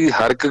ਪਰ ਇਹ ਵੀ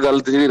ਹਰ ਇੱਕ ਗੱਲ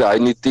ਤੇ ਜਿਹੜੀ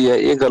ਰਾਜਨੀਤੀ ਹੈ,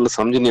 ਇਹ ਗੱਲ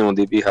ਸਮਝ ਨਹੀਂ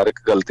ਆਉਂਦੀ ਵੀ ਹਰ ਇੱਕ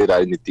ਗੱਲ ਤੇ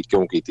ਰਾਜਨੀਤੀ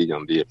ਕਿਉਂ ਕੀਤੀ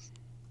ਜਾਂਦੀ ਹੈ।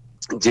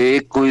 ਜੇ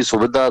ਕੋਈ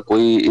ਸੁਵਿਧਾ,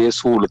 ਕੋਈ ਇਹ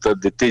ਸਹੂਲਤ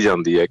ਦਿੱਤੀ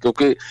ਜਾਂਦੀ ਹੈ,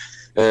 ਕਿਉਂਕਿ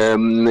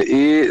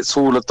ਇਹ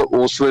ਸਹੂਲਤ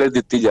ਉਸ ਵੇਲੇ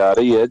ਦਿੱਤੀ ਜਾ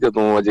ਰਹੀ ਹੈ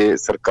ਜਦੋਂ ਅਜੇ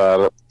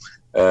ਸਰਕਾਰ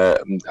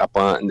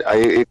ਆਪਾਂ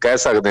ਇਹ ਕਹਿ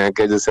ਸਕਦੇ ਹਾਂ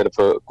ਕਿ ਜੇ ਸਿਰਫ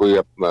ਕੋਈ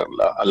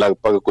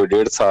ਲਗਭਗ ਕੋਈ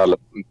 1.5 ਸਾਲ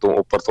ਤੋਂ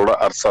ਉੱਪਰ ਥੋੜਾ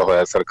ਅਰਸਾ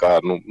ਹੋਇਆ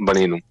ਸਰਕਾਰ ਨੂੰ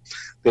ਬਣੀ ਨੂੰ।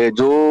 ਤੇ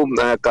ਜੋ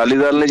ਅਕਾਲੀ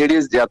ਦਲ ਨੇ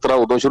ਜਿਹੜੀ ਯਾਤਰਾ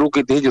ਉਦੋਂ ਸ਼ੁਰੂ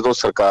ਕੀਤੀ ਜਦੋਂ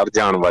ਸਰਕਾਰ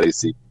ਜਾਣ ਵਾਲੀ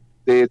ਸੀ,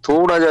 ਤੇ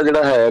ਥੋੜਾ ਜਿਹਾ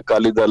ਜਿਹੜਾ ਹੈ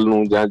ਅਕਾਲੀ ਦਲ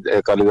ਨੂੰ ਜਾਂ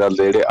ਅਕਾਲੀ ਦਲ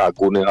ਦੇ ਜਿਹੜੇ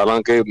ਆਗੂ ਨੇ,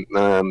 ਹਾਲਾਂਕਿ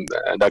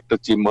ਡਾਕਟਰ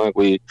ਚੀਮਾ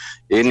ਕੋਈ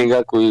ਇਹ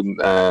ਨੀਗਾ ਕੋਈ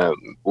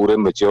ਪੂਰੇ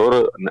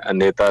ਮੈਚਿਓਰ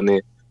ਨੇਤਾ ਨੇ,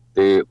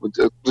 ਤੇ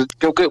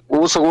ਕਿਉਂਕਿ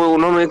ਉਹ ਸਗੋਂ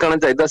ਉਹਨਾਂ ਨੂੰ ਇਹ ਕਹਿਣਾ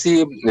ਚਾਹੀਦਾ ਸੀ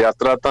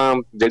ਯਾਤਰਾ ਤਾਂ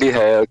ਜਿਹੜੀ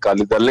ਹੈ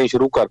ਅਕਾਲੀ ਦਲ ਨੇ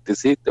ਸ਼ੁਰੂ ਕਰਤੀ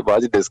ਸੀ ਤੇ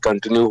ਬਾਅਦ ਚ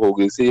ਡਿਸਕੰਟੀਨਿਊ ਹੋ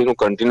ਗਈ ਸੀ, ਇਹਨੂੰ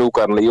ਕੰਟੀਨਿਊ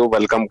ਕਰਨ ਲਈ ਉਹ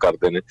ਵੈਲਕਮ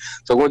ਕਰਦੇ ਨੇ।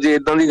 ਸਗੋਂ ਜੇ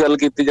ਏਦਾਂ ਦੀ ਗੱਲ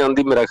ਕੀਤੀ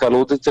ਜਾਂਦੀ, ਮੇਰਾ ਖਿਆਲ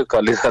ਉਹਦੇ ਚ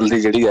ਅਕਾਲੀ ਦਲ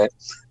ਦੀ ਜਿਹੜੀ ਹੈ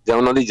ਜਾਂ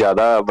ਉਹਨਾਂ ਦੀ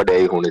ਜ਼ਿਆਦਾ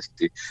ਵਡਿਆਈ ਹੋਣੀ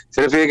ਸੀ।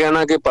 ਸਿਰਫ ਇਹ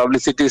ਕਹਿਣਾ ਕਿ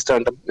ਪਬਲਿਸਿਟੀ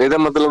ਸਟੰਟ, ਇਹਦਾ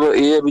ਮਤਲਬ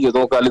ਇਹ ਹੈ ਵੀ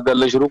ਜਦੋਂ ਅਕਾਲੀ ਦਲ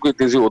ਨੇ ਸ਼ੁਰੂ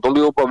ਕੀਤੀ ਸੀ ਉਦੋਂ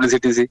ਵੀ ਉਹ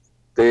ਪਬਲਿਸਿਟੀ ਸੀ।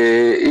 ਤੇ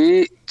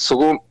ਇਹ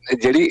ਸਗੋਂ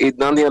ਜਿਹੜੀ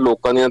ਏਦਾਂ ਦੀਆਂ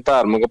ਲੋਕਾਂ ਦੀਆਂ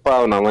ਧਾਰਮਿਕ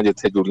ਭਾਵਨਾਵਾਂ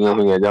ਜਿੱਥੇ ਜੁੜੀਆਂ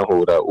ਹੋਈਆਂ ਜਾਂ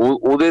ਹੋਰ ਆ,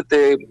 ਉਹਦੇ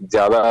ਤੇ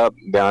ਜ਼ਿਆਦਾ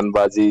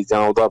ਬਿਆਨਬਾਜ਼ੀ ਜਾਂ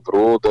ਉਹਦਾ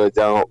ਵਿਰੋਧ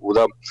ਜਾਂ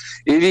ਉਹਦਾ,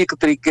 ਇਹ ਵੀ ਇੱਕ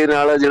ਤਰੀਕੇ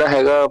ਨਾਲ ਜਿਹੜਾ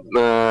ਹੈਗਾ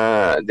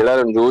ਜਿਹੜਾ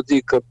ਰਣਜੋਤ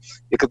ਜੀ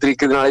ਇੱਕ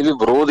ਤਰੀਕੇ ਦੇ ਨਾਲ ਇਹ ਵੀ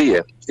ਵਿਰੋਧ ਹੀ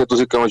ਹੈ ਕਿ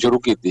ਤੁਸੀਂ ਕਿਉਂ ਸ਼ੁਰੂ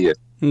ਕੀਤੀ ਹੈ,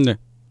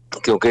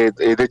 ਕਿਉਂਕਿ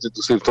ਇਹਦੇ ਚ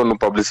ਤੁਹਾਨੂੰ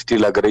ਪਬਲਿਸਿਟੀ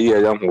ਲੱਗ ਰਹੀ ਹੈ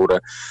ਜਾਂ ਹੋਰ ਹੈ।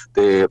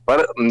 ਤੇ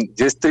ਪਰ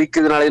ਜਿਸ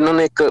ਤਰੀਕੇ ਦੇ ਨਾਲ ਇਹਨਾਂ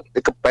ਨੇ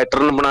ਇੱਕ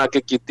ਪੈਟਰਨ ਬਣਾ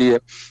ਕੇ ਕੀਤੀ ਹੈ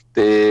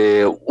ਤੇ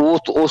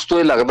ਉਸ ਤੋਂ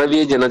ਇਹ ਲੱਗਦਾ ਵੀ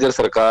ਇਹ ਜਿੰਨਾ ਚਿਰ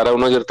ਸਰਕਾਰ ਹੈ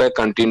ਉਹਨਾਂ ਚਿਰ ਤਾਂ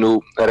ਕੰਟੀਨਿਊ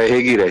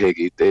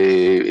ਰਹੇਗੀ। ਤੇ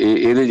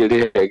ਇਹਦੇ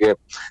ਜਿਹੜੇ ਹੈਗੇ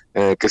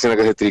ਕਿਸੇ ਨਾ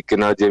ਕਿਸੇ ਤਰੀਕੇ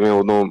ਨਾਲ, ਜਿਵੇਂ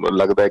ਉਦੋਂ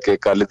ਲੱਗਦਾ ਹੈ ਕਿ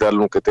ਅਕਾਲੀ ਦਲ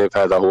ਨੂੰ ਕਿਤੇ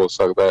ਫਾਇਦਾ ਹੋ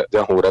ਸਕਦਾ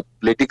ਜਾਂ ਹੋਰ ਹੈ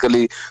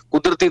ਪੋਲੀਟੀਕਲੀ,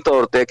 ਕੁਦਰਤੀ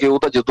ਤੌਰ ਤੇ ਕਿ ਉਹ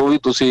ਤਾਂ ਜਦੋਂ ਵੀ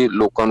ਤੁਸੀਂ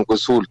ਲੋਕਾਂ ਨੂੰ ਕੋਈ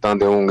ਸਹੂਲਤਾਂ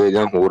ਦਿਓਗੇ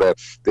ਜਾਂ ਹੋਰ ਹੈ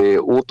ਤੇ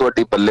ਉਹ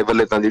ਤੁਹਾਡੀ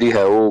ਬੱਲੇ ਤਾਂ ਜਿਹੜੀ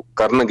ਹੈ ਉਹ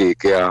ਕਰਨਗੇ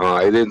ਕਿ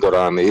ਹਾਂ ਇਹਦੇ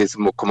ਦੌਰਾਨ ਇਸ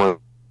ਮੁੱਖ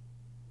ਮੰਤਰੀ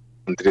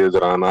ਦੇ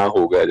ਦੌਰਾਨ ਆ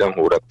ਹੋ ਗਿਆ ਜਾਂ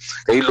ਹੋਰ।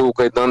 ਕਈ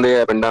ਲੋਕ ਏਦਾਂ ਦੇ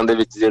ਆ ਪਿੰਡਾਂ ਦੇ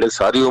ਵਿੱਚ ਜਿਹੜੇ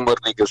ਸਾਰੀ ਉਮਰ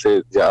ਨਹੀਂ ਕਿਸੇ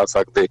ਜਾ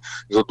ਸਕਦੇ,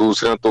 ਜੋ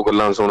ਦੂਸਰਿਆਂ ਤੋਂ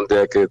ਗੱਲਾਂ ਸੁਣਦੇ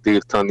ਆ ਕਿ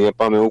ਤੀਰਥਾਂ ਦੀਆਂ,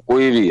 ਭਾਵੇਂ ਉਹ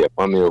ਕੋਈ ਵੀ ਹੈ,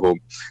 ਭਾਵੇਂ ਉਹ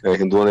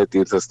ਹਿੰਦੂਆਂ ਦੇ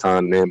ਤੀਰਥ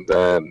ਸਥਾਨ ਨੇ,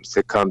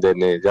 ਸਿੱਖਾਂ ਦੇ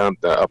ਨੇ ਜਾਂ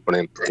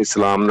ਆਪਣੇ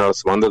ਇਸਲਾਮ ਨਾਲ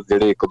ਸੰਬੰਧਿਤ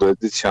ਜਿਹੜੇ ਇੱਕ ਦੋ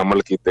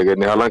ਸ਼ਾਮਲ ਕੀਤੇ ਗਏ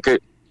ਨੇ। ਹਾਲਾਂਕਿ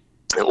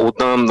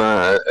ਉਦਾਂ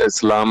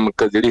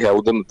ਇਸਲਾਮਕ ਜਿਹੜੀ ਹੈ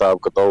ਉਹਦੇ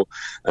ਮੁਤਾਬਕ ਤਾਂ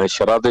ਉਹ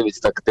ਸ਼ਰ੍ਹਾ ਦੇ ਵਿੱਚ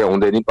ਤੱਕ ਤੇ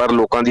ਆਉਂਦੇ ਨਹੀਂ, ਪਰ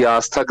ਲੋਕਾਂ ਦੀ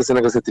ਆਸਥਾ ਕਿਸੇ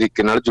ਨਾ ਕਿਸੇ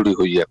ਤਰੀਕੇ ਨਾਲ ਜੁੜੀ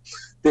ਹੋਈ ਹੈ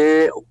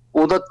ਤੇ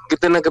ਉਹਦਾ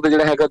ਕਿਤੇ ਨਾ ਕਿਤੇ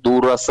ਜਿਹੜਾ ਹੈਗਾ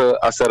ਦੂਰ ਰਸ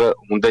ਅਸਰ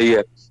ਹੁੰਦਾ ਹੀ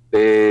ਹੈ।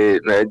 ਤੇ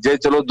ਜੇ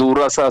ਚਲੋ ਦੂਰ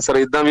ਰਸ ਅਸਰ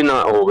ਏਦਾਂ ਵੀ ਨਾ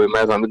ਹੋਵੇ,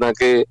 ਮੈਂ ਸਮਝਦਾ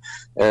ਕਿ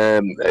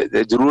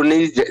ਜ਼ਰੂਰ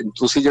ਨਹੀਂ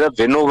ਤੁਸੀਂ ਜਿਹੜਾ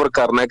ਵਿਨ ਓਵਰ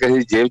ਕਰਨਾ ਕਿਸੇ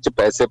ਦੀ ਜੇਬ 'ਚ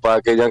ਪੈਸੇ ਪਾ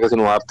ਕੇ ਜਾਂ ਕਿਸੇ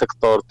ਨੂੰ ਆਰਥਿਕ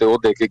ਤੌਰ ਤੇ ਉਹ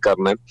ਦੇ ਕੇ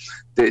ਕਰਨਾ,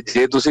 ਤੇ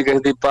ਜੇ ਤੁਸੀਂ ਕਿਸੇ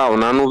ਦੀ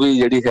ਭਾਵਨਾ ਨੂੰ ਵੀ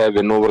ਜਿਹੜੀ ਹੈ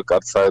ਵਿਨ ਓਵਰ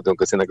ਕਰ ਸਕਦੇ ਹੋ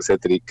ਕਿਸੇ ਨਾ ਕਿਸੇ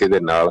ਤਰੀਕੇ ਦੇ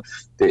ਨਾਲ,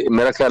 ਤੇ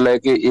ਮੇਰਾ ਖਿਆਲ ਹੈ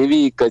ਕਿ ਇਹ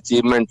ਵੀ ਇੱਕ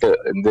ਅਚੀਵਮੈਂਟ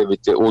ਦੇ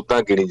ਵਿੱਚ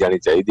ਉਦਾਂ ਗਿਣੀ ਜਾਣੀ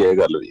ਚਾਹੀਦੀ ਹੈ ਇਹ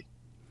ਗੱਲ ਵੀ।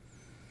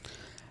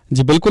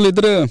 ਜੀ ਬਿਲਕੁਲ।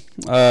 ਇੱਧਰ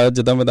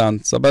ਜਿੱਦਾਂ ਵਿਧਾਨ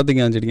ਸਭਾ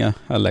ਦੀਆਂ ਜਿਹੜੀਆਂ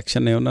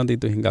ਇਲੈਕਸ਼ਨ ਨੇ ਉਹਨਾਂ ਦੀ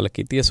ਤੁਸੀਂ ਗੱਲ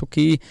ਕੀਤੀ ਹੈ,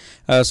 ਸੁੱਕੀ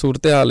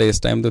ਸੂਰਤ ਹਾਲ ਇਸ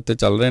ਟਾਈਮ ਦੇ ਉੱਤੇ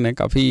ਚੱਲ ਰਹੇ ਨੇ,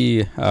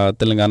 ਕਾਫੀ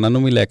ਤੇਲੰਗਾਨਾ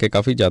ਨੂੰ ਵੀ ਲੈ ਕੇ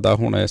ਕਾਫੀ ਜ਼ਿਆਦਾ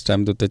ਹੁਣ ਇਸ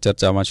ਟਾਈਮ ਦੇ ਉੱਤੇ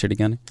ਚਰਚਾਵਾਂ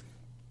ਛਿੜੀਆਂ ਨੇ।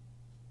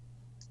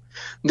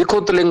 ਦੇਖੋ,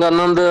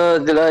 ਤੇਲੰਗਾਨਾ ਦਾ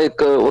ਜਿਹੜਾ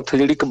ਇੱਕ ਉੱਥੇ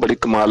ਜਿਹੜੀ ਇੱਕ ਬੜੀ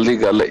ਕਮਾਲ ਦੀ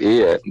ਗੱਲ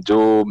ਇਹ ਹੈ, ਜੋ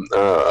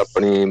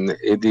ਆਪਣੀ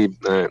ਇਹਦੀ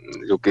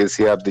ਜੋ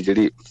KCR ਦੀ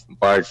ਜਿਹੜੀ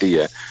ਪਾਰਟੀ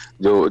ਹੈ,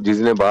 ਜੋ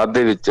ਜਿਸਨੇ ਬਾਅਦ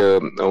ਦੇ ਵਿੱਚ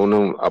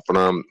ਉਹਨੂੰ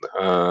ਆਪਣਾ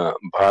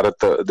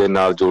ਭਾਰਤ ਦੇ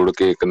ਨਾਲ ਜੋੜ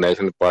ਕੇ ਇੱਕ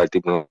ਨੈਸ਼ਨਲ ਪਾਰਟੀ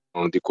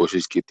ਬਣਾਉਣ ਦੀ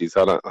ਕੋਸ਼ਿਸ਼ ਕੀਤੀ।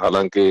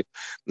 ਹਾਲਾਂਕਿ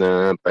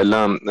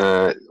ਪਹਿਲਾਂ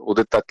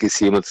ਉਹਦੇ ਤੱਕ ਹੀ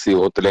ਸੀਮਤ ਸੀ,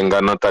 ਉਹ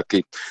ਤੇਲੰਗਾਨਾ ਤੱਕ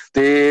ਹੀ।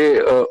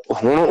 ਤੇ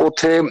ਹੁਣ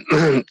ਉੱਥੇ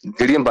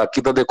ਜਿਹੜੀਆਂ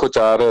ਬਾਕੀ ਤਾਂ ਦੇਖੋ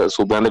 4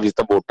 ਸੂਬਿਆਂ ਦੇ ਵਿੱਚ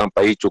ਤਾਂ ਵੋਟਾਂ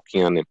ਪਾਈ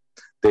ਚੁੱਕੀਆਂ ਨੇ,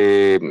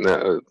 ਤੇ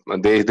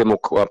ਦੇਸ਼ ਦੇ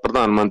ਮੁੱਖ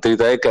ਪ੍ਰਧਾਨ ਮੰਤਰੀ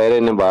ਤਾਂ ਇਹ ਕਹਿ ਰਹੇ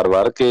ਨੇ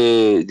ਵਾਰ-ਵਾਰ ਕਿ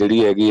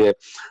ਜਿਹੜੀ ਹੈਗੀ ਹੈ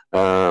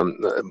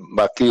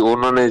ਬਾਕੀ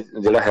ਉਹਨਾਂ ਨੇ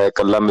ਜਿਹੜਾ ਹੈ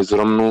ਇਕੱਲਾ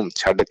ਮਿਜ਼ੋਰਮ ਨੂੰ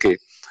ਛੱਡ ਕੇ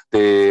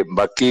ਤੇ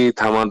ਬਾਕੀ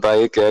ਥਾਵਾਂ ਤਾਂ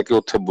ਇਹ ਕਿਹਾ ਕਿ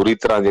ਉੱਥੇ ਬੁਰੀ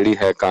ਤਰ੍ਹਾਂ ਜਿਹੜੀ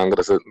ਹੈ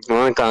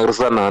ਉਹਨਾਂ ਨੇ ਕਾਂਗਰਸ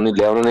ਦਾ ਨਾਂ ਨਹੀਂ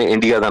ਲਿਆ, ਉਹਨਾਂ ਨੇ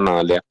ਇੰਡੀਆ ਦਾ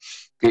ਨਾਂ ਲਿਆ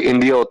ਕਿ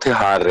ਇੰਡੀਆ ਉੱਥੇ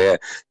ਹਾਰ ਰਿਹਾ,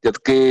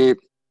 ਜਦਕਿ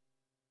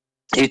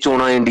ਇਹ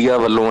ਚੋਣਾਂ ਇੰਡੀਆ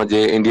ਵੱਲੋਂ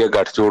ਅਜੇ ਇੰਡੀਆ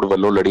ਗੱਠਜੋੜ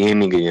ਵੱਲੋਂ ਲੜੀਆਂ ਹੀ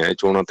ਨਹੀਂ ਗਈਆਂ। ਇਹ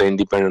ਚੋਣਾਂ ਤਾਂ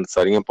ਇੰਡੀਪੈਂਡੈਂਟ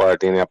ਸਾਰੀਆਂ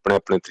ਪਾਰਟੀਆਂ ਨੇ ਆਪਣੇ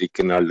ਆਪਣੇ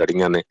ਤਰੀਕੇ ਨਾਲ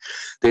ਲੜੀਆਂ ਨੇ।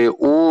 ਤੇ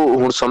ਉਹ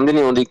ਹੁਣ ਸਮਝ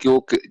ਨਹੀਂ ਆਉਂਦੀ ਕਿ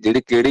ਉਹ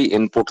ਜਿਹੜੀ ਕਿਹੜੀ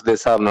ਇਨਪੁਟ ਦੇ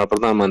ਹਿਸਾਬ ਨਾਲ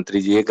ਪ੍ਰਧਾਨ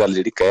ਮੰਤਰੀ ਜੀ ਇਹ ਗੱਲ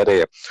ਜਿਹੜੀ ਕਹਿ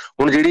ਰਹੇ ਆ।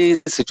 ਹੁਣ ਜਿਹੜੀ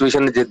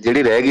ਸਿਚੁਏਸ਼ਨ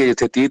ਜਿਹੜੀ ਰਹਿ ਗਈ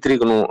ਜਿੱਥੇ 30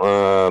 ਤਰੀਕ ਨੂੰ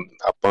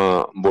ਆਪਾਂ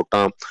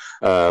ਵੋਟਾਂ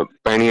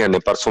ਪੈਣੀਆਂ ਨੇ,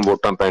 ਪਰਸੋਂ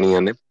ਵੋਟਾਂ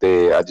ਪੈਣੀਆਂ ਨੇ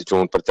ਤੇ ਅੱਜ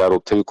ਚੋਣ ਪ੍ਰਚਾਰ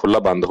ਉੱਥੇ ਵੀ ਖੁੱਲ੍ਹਾ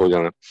ਬੰਦ ਹੋ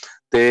ਜਾਣਾ।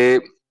 ਤੇ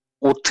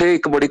ਉੱਥੇ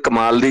ਇੱਕ ਬੜੀ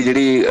ਕਮਾਲ ਦੀ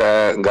ਜਿਹੜੀ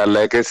ਗੱਲ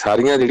ਹੈ ਕਿ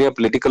ਸਾਰੀਆਂ ਜਿਹੜੀਆਂ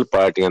ਪੋਲੀਟੀਕਲ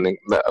ਪਾਰਟੀਆਂ ਨੇ,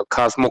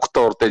 ਖਾਸ ਮੁੱਖ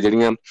ਤੌਰ ਤੇ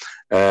ਜਿਹੜੀਆਂ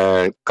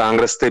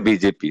ਕਾਂਗਰਸ ਤੇ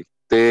ਬੀਜੇਪੀ,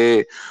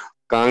 ਤੇ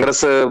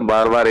ਕਾਂਗਰਸ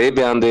ਵਾਰ-ਵਾਰ ਇਹ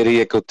ਬਿਆਨ ਦੇ ਰਹੀ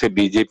ਹੈ ਕਿ ਉੱਥੇ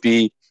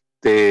ਬੀਜੇਪੀ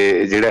ਤੇ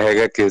ਜਿਹੜਾ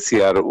ਹੈਗਾ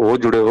KCR ਉਹ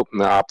ਜੁੜੇ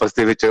ਆਪਸ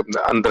ਦੇ ਵਿੱਚ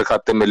ਅੰਦਰ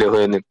ਖਾਤੇ ਮਿਲੇ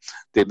ਹੋਏ ਨੇ,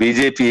 ਤੇ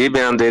ਬੀਜੇਪੀ ਇਹ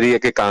ਬਿਆਨ ਦੇ ਰਹੀ ਹੈ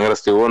ਕਿ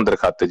ਕਾਂਗਰਸ ਤੇ ਉਹ ਅੰਦਰ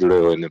ਖਾਤੇ ਜੁੜੇ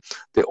ਹੋਏ ਨੇ।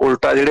 ਤੇ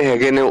ਉਲਟਾ ਜਿਹੜੇ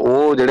ਹੈਗੇ ਨੇ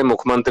ਉਹ ਜਿਹੜੇ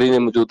ਮੁੱਖ ਮੰਤਰੀ ਨੇ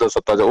ਮੌਜੂਦਾ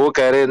ਸੱਤਾ 'ਚ, ਉਹ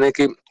ਕਹਿ ਰਹੇ ਨੇ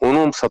ਕਿ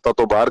ਉਹਨੂੰ ਸੱਤਾ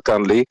ਤੋਂ ਬਾਹਰ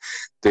ਕਰਨ ਲਈ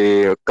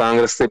ਤੇ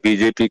ਕਾਂਗਰਸ ਤੇ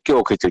ਬੀਜੇਪੀ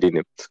ਘਿਓ ਖਿਚੜੀ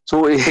ਨੇ।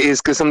 ਸੋ ਇਹ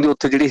ਇਸ ਕਿਸਮ ਦੀ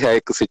ਉੱਥੇ ਜਿਹੜੀ ਹੈ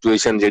ਇੱਕ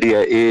ਸਿਚੁਏਸ਼ਨ ਜਿਹੜੀ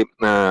ਹੈ ਇਹ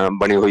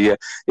ਬਣੀ ਹੋਈ ਹੈ।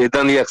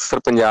 ਏਦਾਂ ਦੀ ਅਕਸਰ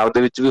ਪੰਜਾਬ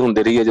ਦੇ ਵਿੱਚ ਵੀ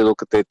ਹੁੰਦੀ ਰਹੀ ਹੈ ਜਦੋਂ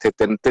ਕਿਤੇ ਇੱਥੇ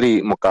ਤਿੰਨ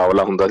ਧਿਰੀ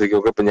ਮੁਕਾਬਲਾ ਹੁੰਦਾ ਸੀ,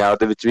 ਕਿਉਂਕਿ ਪੰਜਾਬ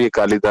ਦੇ ਵਿੱਚ ਵੀ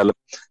ਅਕਾਲੀ ਦਲ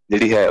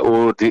ਜਿਹੜੀ ਹੈ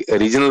ਉਹ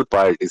ਰੀਜਨਲ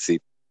ਪਾਰਟੀ ਸੀ।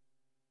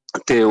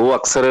 ਤੇ ਉਹ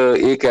ਅਕਸਰ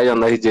ਇਹ ਕਿਹਾ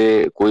ਜਾਂਦਾ ਸੀ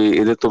ਜੇ ਕੋਈ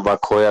ਇਹਦੇ ਤੋਂ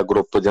ਵੱਖ ਹੋਇਆ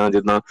ਗਰੁੱਪ, ਜਾਂ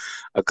ਜਿੱਦਾਂ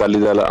ਅਕਾਲੀ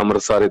ਦਲ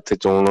ਅੰਮ੍ਰਿਤਸਰ ਇੱਥੇ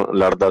ਚੋਣ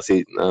ਲੜਦਾ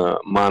ਸੀ,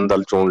 ਮਾਨ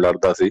ਦਲ ਚੋਣ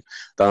ਲੜਦਾ ਸੀ,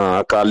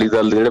 ਤਾਂ ਅਕਾਲੀ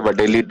ਦਲ ਦੇ ਜਿਹੜੇ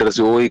ਵੱਡੇ ਲੀਡਰ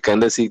ਸੀ ਉਹ ਹੀ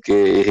ਕਹਿੰਦੇ ਸੀ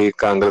ਕਿ ਇਹ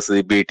ਕਾਂਗਰਸ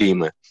ਦੀ B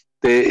ਟੀਮ ਹੈ।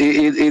 ਤੇ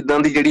ਇਹ ਇਦਾਂ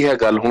ਦੀ ਜਿਹੜੀ ਹੈ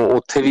ਗੱਲ ਹੁਣ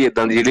ਉੱਥੇ ਵੀ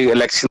ਇਦਾਂ ਦੀ ਜਿਹੜੀ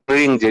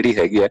ਇਲੈਕਸ਼ਨਰਿੰਗ ਜਿਹੜੀ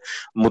ਹੈਗੀ ਹੈ,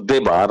 ਮੁੱਦੇ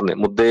ਬਾਹਰ ਨੇ,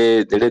 ਮੁੱਦੇ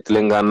ਜਿਹੜੇ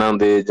ਤੇਲੰਗਾਨਾ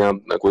ਦੇ ਜਾਂ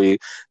ਕੋਈ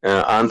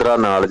ਆਂਧਰਾ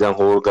ਨਾਲ ਜਾਂ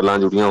ਹੋਰ ਗੱਲਾਂ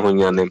ਜੁੜੀਆਂ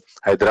ਹੋਈਆਂ ਨੇ,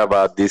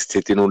 ਹੈਦਰਾਬਾਦ ਦੀ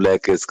ਸਥਿਤੀ ਨੂੰ ਲੈ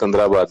ਕੇ,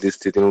 ਸਿਕੰਦਰਾਬਾਦ ਦੀ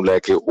ਸਥਿਤੀ ਨੂੰ ਲੈ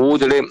ਕੇ, ਉਹ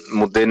ਜਿਹੜੇ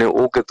ਮੁੱਦੇ ਨੇ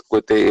ਉਹ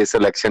ਕਿਤੇ ਇਸ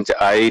ਇਲੈਕਸ਼ਨ 'ਚ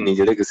ਆਏ ਹੀ ਨਹੀਂ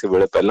ਜਿਹੜੇ ਕਿਸੇ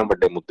ਵੇਲੇ ਪਹਿਲਾਂ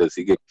ਵੱਡੇ ਮੁੱਦੇ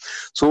ਸੀਗੇ।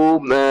 ਸੋ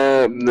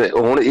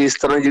ਹੁਣ ਇਸ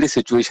ਤਰ੍ਹਾਂ ਜਿਹੜੀ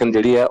ਸਿਚੁਏਸ਼ਨ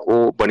ਜਿਹੜੀ ਆ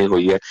ਉਹ ਬਣੀ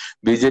ਹੋਈ ਹੈ।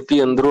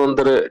 ਬੀਜੇਪੀ ਅੰਦਰੋਂ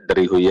ਅੰਦਰ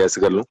ਡਰੀ ਹੋਈ ਹੈ ਇਸ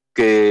ਗੱਲੋਂ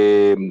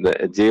ਕਿ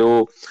ਜੇ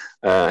ਉਹ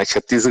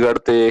ਛੱਤੀਸਗੜ੍ਹ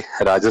ਤੇ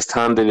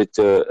ਰਾਜਸਥਾਨ ਦੇ ਵਿੱਚ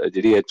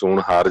ਜਿਹੜੀ ਹੈ ਚੋਣ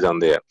ਹਾਰ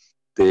ਜਾਂਦੇ ਆ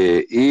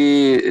ਤੇ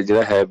ਇਹ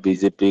ਜਿਹੜਾ ਹੈ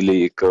ਬੀਜੇਪੀ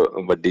ਲਈ ਇੱਕ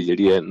ਵੱਡੀ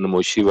ਜਿਹੜੀ ਹੈ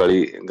ਨਮੋਸ਼ੀ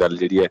ਵਾਲੀ ਗੱਲ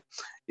ਜਿਹੜੀ ਹੈ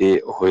ਇਹ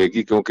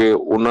ਹੋਏਗੀ, ਕਿਉਂਕਿ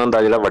ਉਹਨਾਂ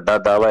ਦਾ ਜਿਹੜਾ ਵੱਡਾ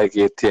ਦਾਅਵਾ ਹੈ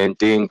ਕਿ ਇੱਥੇ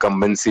ਐਂਟੀ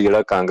ਇਨਕੰਬੈਂਸੀ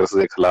ਜਿਹੜਾ ਕਾਂਗਰਸ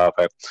ਦੇ ਖਿਲਾਫ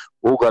ਹੈ,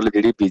 ਉਹ ਗੱਲ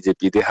ਜਿਹੜੀ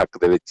ਬੀਜੇਪੀ ਦੇ ਹੱਕ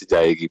ਦੇ ਵਿੱਚ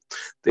ਜਾਏਗੀ।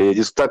 ਤੇ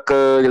ਜਿਸ ਤੱਕ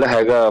ਜਿਹੜਾ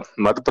ਹੈਗਾ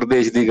ਮੱਧ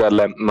ਪ੍ਰਦੇਸ਼ ਦੀ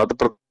ਗੱਲ ਹੈ, ਮੱਧ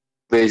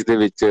ਪ੍ਰਦੇਸ਼ ਦੇ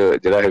ਵਿੱਚ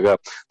ਜਿਹੜਾ ਹੈਗਾ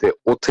ਤੇ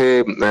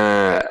ਉੱਥੇ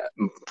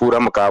ਪੂਰਾ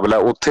ਮੁਕਾਬਲਾ,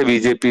 ਉੱਥੇ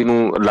ਬੀਜੇਪੀ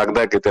ਨੂੰ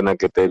ਲੱਗਦਾ ਕਿਤੇ ਨਾ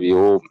ਕਿਤੇ ਵੀ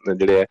ਉਹ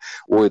ਜਿਹੜੇ ਹੈ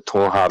ਉਹ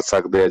ਇੱਥੋਂ ਹਾਰ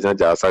ਸਕਦੇ ਆ ਜਾਂ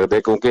ਜਾ ਸਕਦੇ ਆ,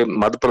 ਕਿਉਂਕਿ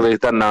ਮੱਧ ਪ੍ਰਦੇਸ਼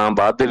ਦਾ ਨਾਮ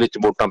ਬਾਅਦ ਦੇ ਵਿੱਚ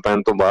ਵੋਟਾਂ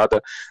ਪੈਣ ਤੋਂ ਬਾਅਦ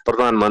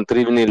ਪ੍ਰਧਾਨ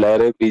ਮੰਤਰੀ ਵੀ ਨਹੀਂ ਲੈ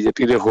ਰਹੇ,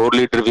 ਬੀਜੇਪੀ ਦੇ ਹੋਰ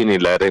ਲੀਡਰ ਵੀ ਨਹੀਂ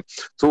ਲੈ ਰਹੇ।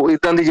 ਸੋ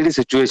ਇਦਾਂ ਦੀ ਜਿਹੜੀ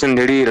ਸਿਚੁਏਸ਼ਨ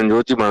ਜਿਹੜੀ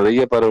ਰਣਜੋਤ ਜੀ ਬਣ ਰਹੀ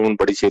ਹੈ, ਪਰ ਹੁਣ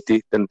ਬੜੀ ਛੇਤੀ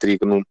 3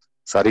 ਤਰੀਕ ਨੂੰ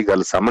ਸਾਰੀ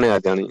ਗੱਲ ਸਾਹਮਣੇ ਆ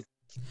ਜਾਣੀ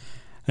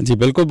ਹੈ। ਜੀ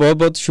ਬਿਲਕੁਲ, ਬਹੁਤ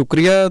ਬਹੁਤ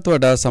ਸ਼ੁਕਰੀਆ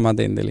ਤੁਹਾਡਾ ਸਮਾਂ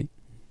ਦੇਣ ਦੇ ਲਈ।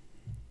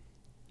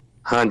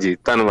 ਹਾਂਜੀ,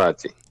 ਧੰਨਵਾਦ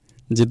ਜੀ।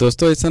 ਜੀ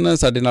ਦੋਸਤੋ, ਇਸ ਸਨ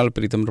ਸਾਡੇ ਨਾਲ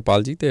ਪ੍ਰੀਤਮ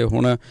ਰੁਪਾਲ ਜੀ। ਤੇ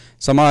ਹੁਣ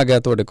ਸਮਾਂ ਆ ਗਿਆ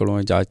ਤੁਹਾਡੇ ਕੋਲੋਂ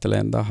ਇਜਾਜ਼ਤ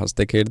ਲੈਣ ਦਾ।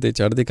 ਹੱਸਦੇ ਖੇਡਦੇ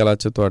ਚੜ੍ਹਦੀ ਕਲਾ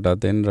 'ਚ ਤੁਹਾਡਾ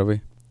ਦਿਨ ਰਵੇ।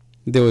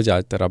 ਦਿਓ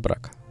ਇਜਾਜ਼ਤ, ਰੱਬ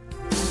ਰੱਖਾ।